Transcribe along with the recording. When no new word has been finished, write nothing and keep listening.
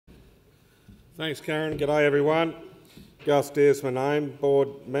Thanks, Karen. G'day, everyone. Gus Deer's my name,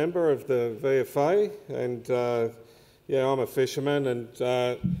 board member of the VFA, and I'm a fisherman and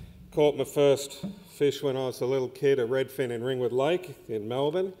caught my first fish when I was a little kid, a redfin in Ringwood Lake in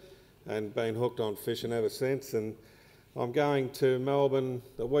Melbourne, and been hooked on fishing ever since. And I'm going to Melbourne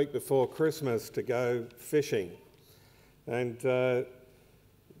the week before Christmas to go fishing. And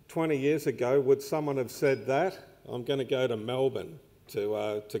 20 years ago, would someone have said that? I'm going to go to Melbourne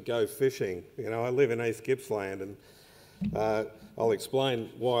to go fishing. You know, I live in East Gippsland, and I'll explain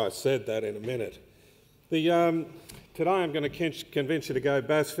why I said that in a minute. Today I'm going to convince you to go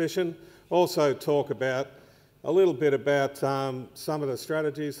bass fishing, also talk about a little bit about some of the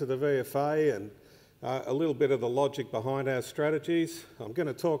strategies of the VFA and a little bit of the logic behind our strategies. I'm going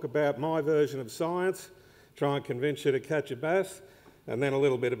to talk about my version of science, try and convince you to catch a bass, and then a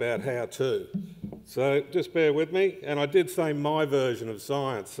little bit about how to. So just bear with me, and I did say my version of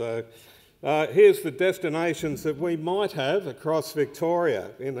science. So here's the destinations that we might have across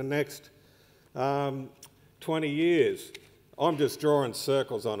Victoria in the next 20 years. I'm just drawing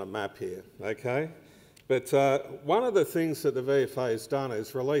circles on a map here, okay? But one of the things that the VFA has done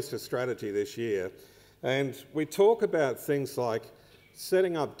is released a strategy this year, and we talk about things like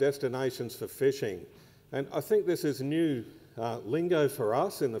setting up destinations for fishing. And I think this is new lingo for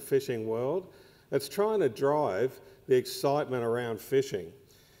us in the fishing world. It's trying to drive the excitement around fishing.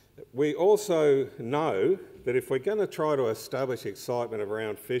 We also know that if we're going to try to establish excitement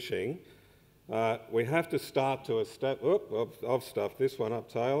around fishing, we have to start to establish... I've stuffed this one up,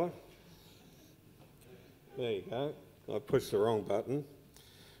 Taylor. There you go. I pushed the wrong button.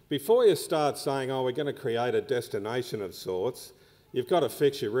 Before you start saying, oh, we're going to create a destination of sorts, you've got to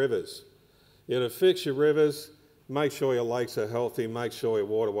fix your rivers. You've got to fix your rivers, make sure your lakes are healthy, make sure your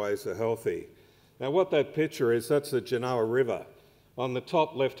waterways are healthy. Now what that picture is, that's the Genoa River. On the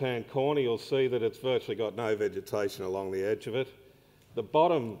top left-hand corner, you'll see that it's virtually got no vegetation along the edge of it. The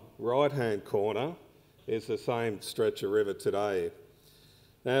bottom right-hand corner is the same stretch of river today.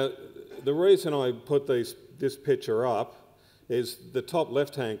 Now, the reason I put this picture up is the top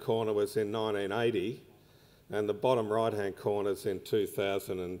left-hand corner was in 1980 and the bottom right-hand corner is in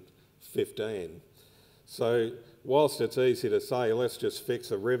 2015. So whilst it's easy to say, let's just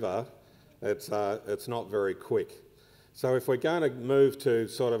fix a river, it's not very quick. So if we're going to move to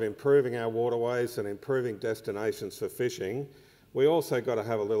sort of improving our waterways and improving destinations for fishing, we also got to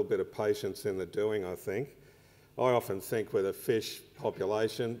have a little bit of patience in the doing, I think. I often think with a fish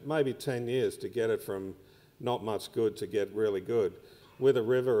population, maybe 10 years to get it from not much good to get really good. With a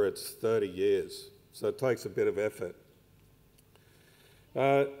river, it's 30 years, so it takes a bit of effort.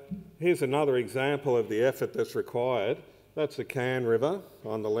 Here's another example of the effort that's required. That's the Cairn River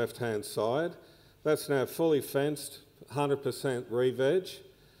on the left-hand side. That's now fully fenced, 100% re-veg.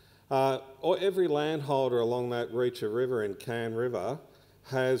 Every landholder along that reach of river in Cairn River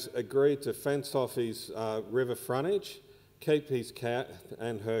has agreed to fence off his river frontage, keep his cow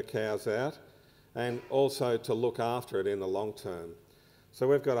and her cows out, and also to look after it in the long term. So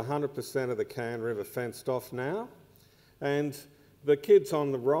we've got 100% of the Cairn River fenced off now, and the kids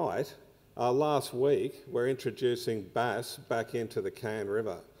on the right, last week, we're introducing bass back into the Cairn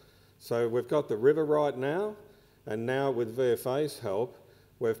River. So we've got the river right now, and now with VFA's help,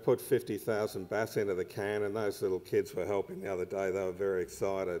 we've put 50,000 bass into the Cairn, and those little kids were helping the other day. They were very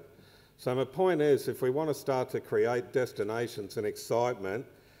excited. So my point is, if we want to start to create destinations and excitement,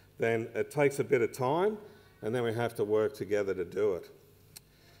 then it takes a bit of time, and then we have to work together to do it.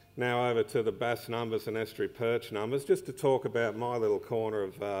 Now over to the bass numbers and estuary perch numbers, just to talk about my little corner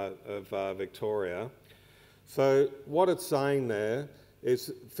of Victoria. So what it's saying there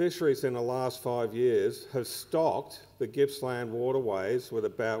is fisheries in the last 5 years have stocked the Gippsland waterways with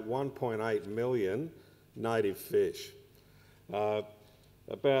about 1.8 million native fish, about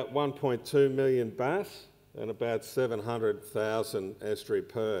 1.2 million bass and about 700,000 estuary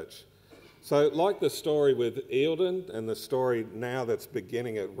perch. So like the story with Eildon and the story now that's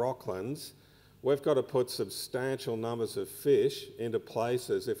beginning at Rocklands, we've got to put substantial numbers of fish into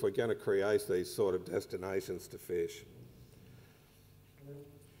places if we're going to create these sort of destinations to fish.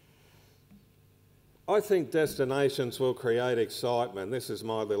 I think destinations will create excitement. This is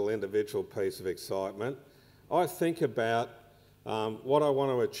my little individual piece of excitement. I think about what I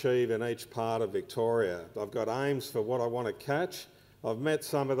want to achieve in each part of Victoria. I've got aims for what I want to catch. I've met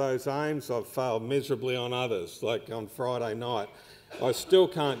some of those aims, I've failed miserably on others, like on Friday night. I still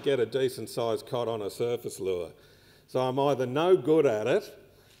can't get a decent sized cod on a surface lure. So I'm either no good at it,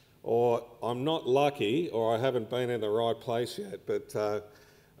 or I'm not lucky, or I haven't been in the right place yet. But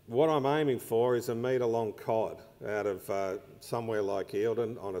what I'm aiming for is a metre long cod out of somewhere like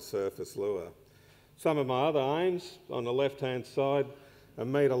Eildon on a surface lure. Some of my other aims on the left-hand side, a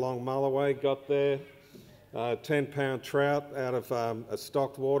metre long mulloway, got there, 10-pound trout out of a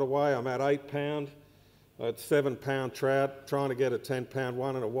stocked waterway. I'm at 8 pound. At 7-pound trout, trying to get a 10-pound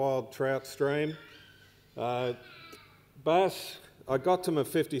one in a wild trout stream. Bass, I got to my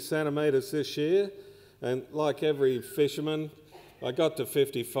 50 centimetres this year, and like every fisherman, I got to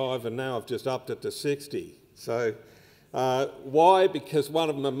 55 and now I've just upped it to 60. So why? Because one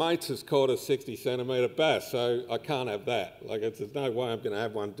of my mates has caught a 60 centimetre bass, so I can't have that. Like, there's no way I'm going to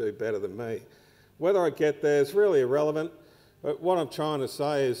have one do better than me. Whether I get there is really irrelevant. But what I'm trying to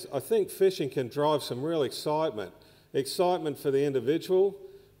say is I think fishing can drive some real excitement. Excitement for the individual,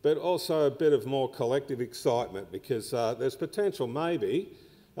 but also a bit of more collective excitement, because there's potential maybe,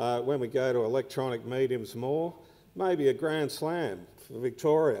 when we go to electronic mediums more, maybe a grand slam for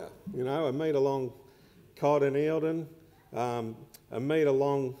Victoria. You know, a metre long cod in Eildon, a metre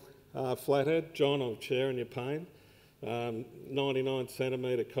long flathead. John, I'm sharing your pain. 99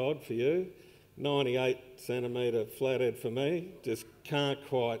 centimetre cod for you. 98 centimetre flathead for me, just can't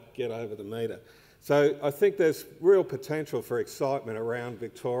quite get over the metre. So I think there's real potential for excitement around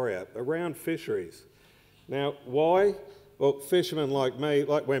Victoria, around fisheries. Now, why? Well, fishermen like me,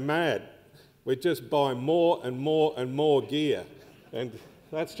 like, we're mad. We just buy more and more and more gear. And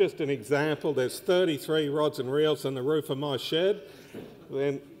that's just an example. There's 33 rods and reels on the roof of my shed.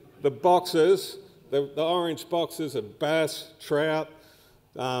 Then the boxes, the orange boxes of bass, trout,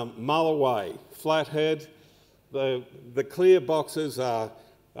 mulloway, flathead. The clear boxes are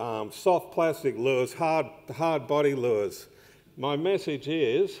soft plastic lures, hard body lures. My message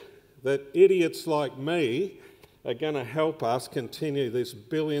is that idiots like me are going to help us continue this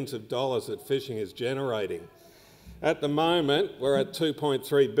billions of dollars that fishing is generating. At the moment, we're at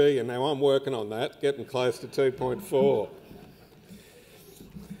 2.3 billion. Now, I'm working on that, getting close to 2.4.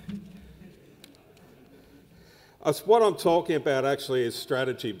 What I'm talking about actually is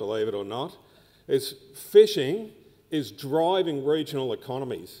strategy, believe it or not. Is fishing is driving regional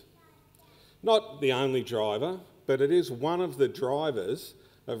economies. Not the only driver, but it is one of the drivers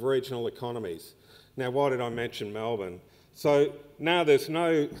of regional economies. Now, why did I mention Melbourne? So now there's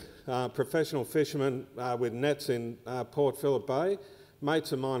no professional fishermen with nets in Port Phillip Bay.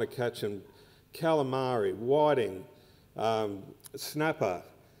 Mates of mine are catching calamari, whiting, snapper,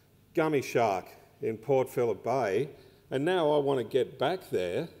 gummy shark in Port Phillip Bay, and now I want to get back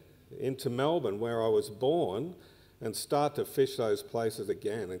there into Melbourne where I was born and start to fish those places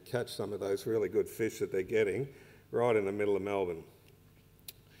again and catch some of those really good fish that they're getting right in the middle of Melbourne.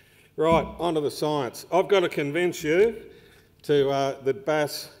 Right, on to the science. I've got to convince you that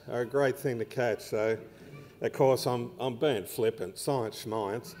bass are a great thing to catch, so of course I'm being flippant, science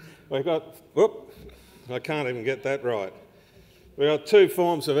schmience. We've got, whoop, I can't even get that right. We've got two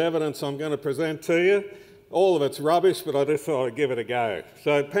forms of evidence I'm going to present to you. All of it's rubbish, but I just thought I'd give it a go.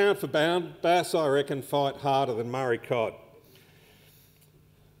 So pound for pound, bass, I reckon, fight harder than Murray cod.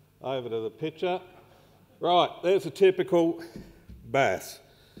 Over to the picture. Right, there's a typical bass.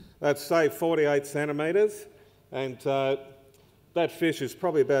 That's, say, 48 centimetres, and that fish is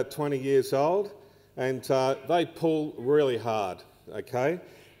probably about 20 years old, and they pull really hard, okay?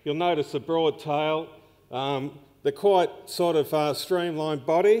 You'll notice the broad tail, the quite sort of streamlined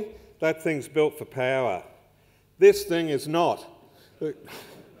body. That thing's built for power. This thing is not.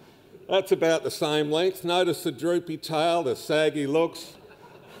 That's about the same length. Notice the droopy tail, the saggy looks,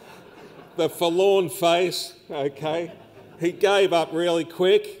 the forlorn face, okay? He gave up really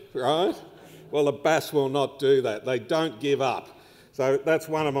quick, right? Well, the bass will not do that. They don't give up. So that's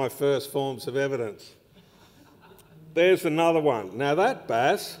one of my first forms of evidence. There's another one. Now that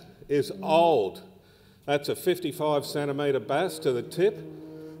bass is old. That's a 55 centimetre bass to the tip,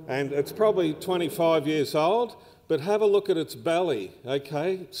 and it's probably 25 years old, but have a look at its belly,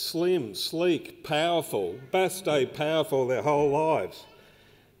 okay? Slim, sleek, powerful. Bass stay powerful their whole lives.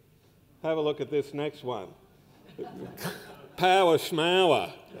 Have a look at this next one. Power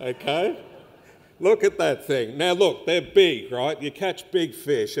schmower, okay? Look at that thing. Now look, they're big, right? You catch big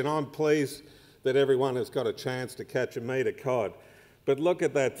fish, and I'm pleased that everyone has got a chance to catch a metre cod. But look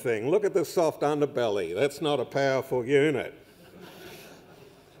at that thing. Look at the soft underbelly. That's not a powerful unit.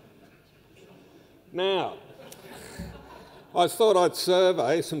 Now, I thought I'd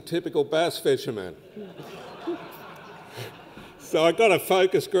survey some typical bass fishermen. So I got a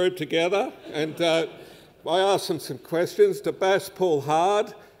focus group together, and I asked them some questions. Do bass pull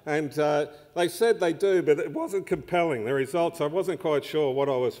hard? And they said they do, but it wasn't compelling. The results, I wasn't quite sure what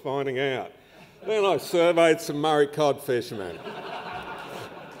I was finding out. Then I surveyed some Murray cod fishermen.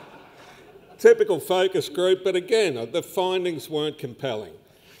 Typical focus group, but again, the findings weren't compelling.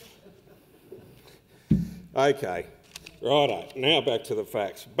 Okay, righto, now back to the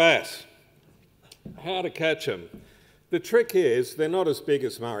facts. Bass, how to catch them. The trick is they're not as big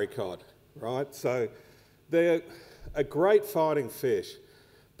as Murray cod, right? So they're a great fighting fish.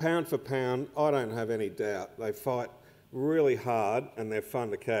 Pound for pound, I don't have any doubt. They fight really hard and they're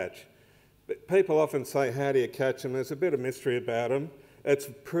fun to catch. But people often say, how do you catch them? There's a bit of mystery about them. It's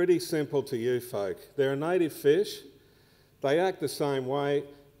pretty simple to you folk. They're a native fish. They act the same way.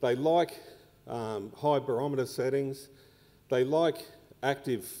 They like high barometer settings. They like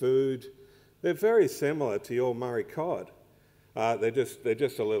active food. They're very similar to your Murray cod. They're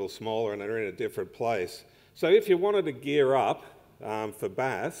just a little smaller and they're in a different place. So if you wanted to gear up for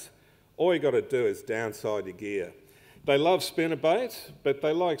bass, all you got to do is downside your gear. They love spinnerbaits, but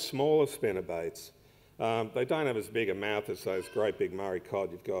they like smaller spinnerbaits. They don't have as big a mouth as those great big Murray cod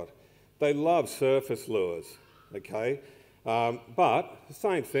you've got. They love surface lures, okay? But the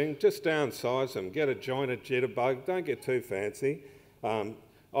same thing, just downsize them. Get a jointed jitterbug, don't get too fancy.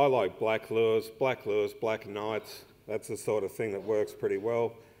 I like black lures, black nights. That's the sort of thing that works pretty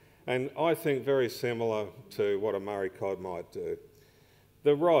well. And I think very similar to what a Murray cod might do.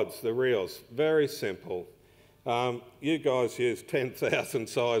 The rods, the reels, very simple. You guys use 10,000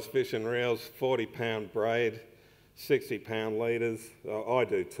 size fishing reels, 40-pound braid, 60-pound leaders. I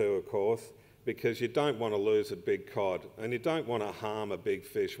do too, of course, because you don't want to lose a big cod and you don't want to harm a big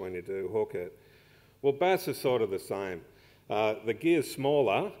fish when you do hook it. Well, bass is sort of the same. The gear's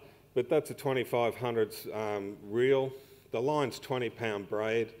smaller, but that's a 2500 reel. The line's 20-pound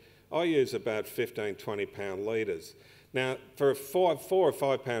braid. I use about 15, 20-pound leaders. Now, for a 4 or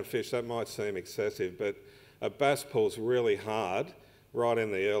 5 pound fish, that might seem excessive, but a bass pulls really hard right in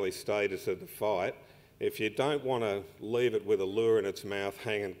the early stages of the fight. If you don't want to leave it with a lure in its mouth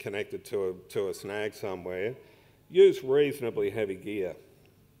hanging connected to a snag somewhere, use reasonably heavy gear.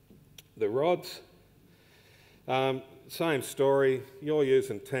 The rods, same story. You're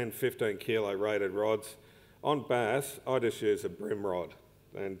using 10, 15 kilo rated rods. On bass, I just use a brim rod.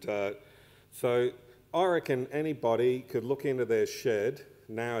 And so I reckon anybody could look into their shed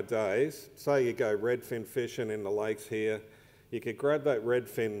nowadays. Say you go redfin fishing in the lakes here, you could grab that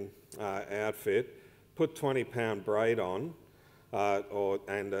redfin outfit, put 20-pound braid on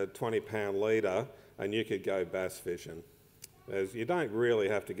and a 20-pound leader, and you could go bass fishing. You don't really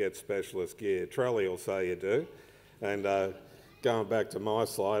have to get specialist gear. Trelly will say you do. And going back to my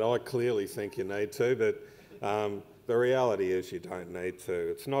slide, I clearly think you need to, but the reality is you don't need to.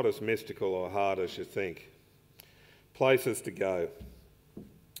 It's not as mystical or hard as you think. Places to go.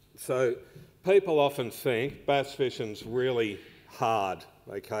 So people often think bass fishing's really hard,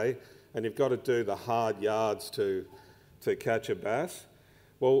 okay? And you've got to do the hard yards to catch a bass.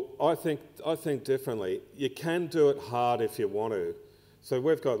 Well, I think differently. You can do it hard if you want to. So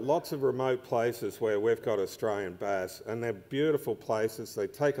we've got lots of remote places where we've got Australian bass, and they're beautiful places. They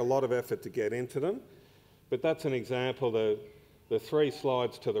take a lot of effort to get into them. But that's an example, the 3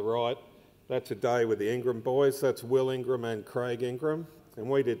 slides to the right, that's a day with the Ingram boys. That's Will Ingram and Craig Ingram. And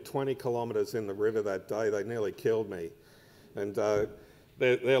we did 20 kilometres in the river that day. They nearly killed me. And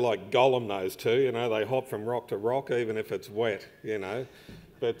they're like Gollum, those two, you know, they hop from rock to rock even if it's wet, you know.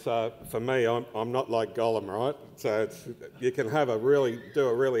 But for me, I'm not like Gollum, right? So you can do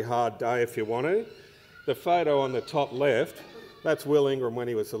a really hard day if you want to. The photo on the top left, that's Will Ingram when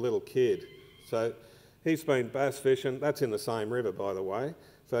he was a little kid. So he's been bass fishing, that's in the same river by the way.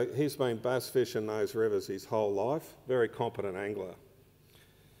 So he's been bass fishing those rivers his whole life, very competent angler.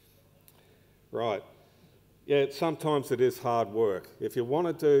 Right, yeah, sometimes it is hard work. If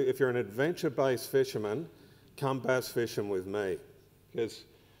you're an adventure-based fisherman, come bass fishing with me. Because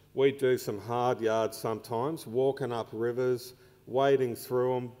we do some hard yards sometimes, walking up rivers, wading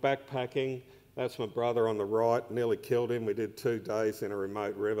through them, backpacking. That's my brother on the right, nearly killed him. We did 2 days in a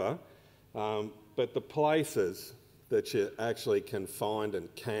remote river. But the places that you actually can find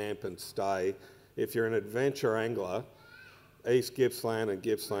and camp and stay, if you're an adventure angler, East Gippsland and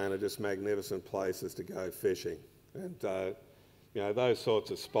Gippsland are just magnificent places to go fishing. And you know, those sorts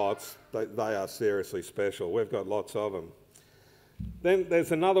of spots, they are seriously special. We've got lots of them. Then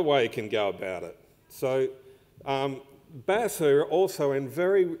there's another way you can go about it. So bass are also in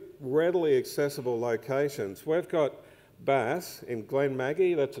very readily accessible locations. We've got bass in Glen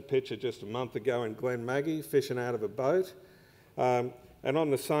Maggie. That's a picture just a month ago in Glen Maggie, fishing out of a boat. And on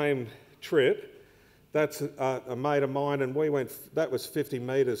the same trip, that's a mate of mine, and that was 50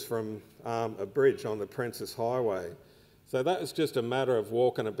 metres from a bridge on the Princess Highway. So that was just a matter of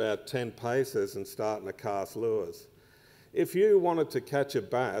walking about 10 paces and starting to cast lures. If you wanted to catch a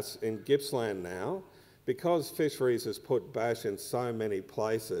bass in Gippsland now, because Fisheries has put bass in so many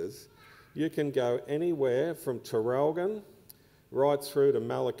places, You can go anywhere from Traralgon right through to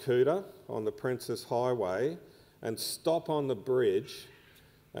Malakuta on the Princess Highway and stop on the bridge,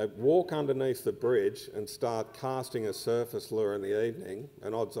 walk underneath the bridge and start casting a surface lure in the evening,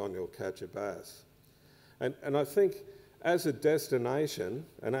 and odds on you'll catch a bass. And I think as a destination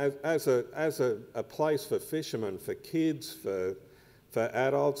and as a place for fishermen, for kids, for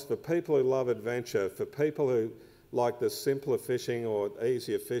adults, for people who love adventure, for people who like the simpler fishing or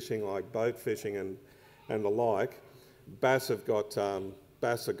easier fishing like boat fishing and the like, bass have got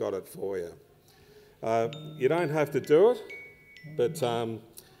it for you. You don't have to do it, but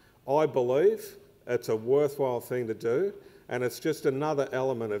I believe it's a worthwhile thing to do, and it's just another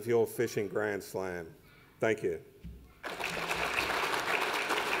element of your fishing grand slam. Thank you.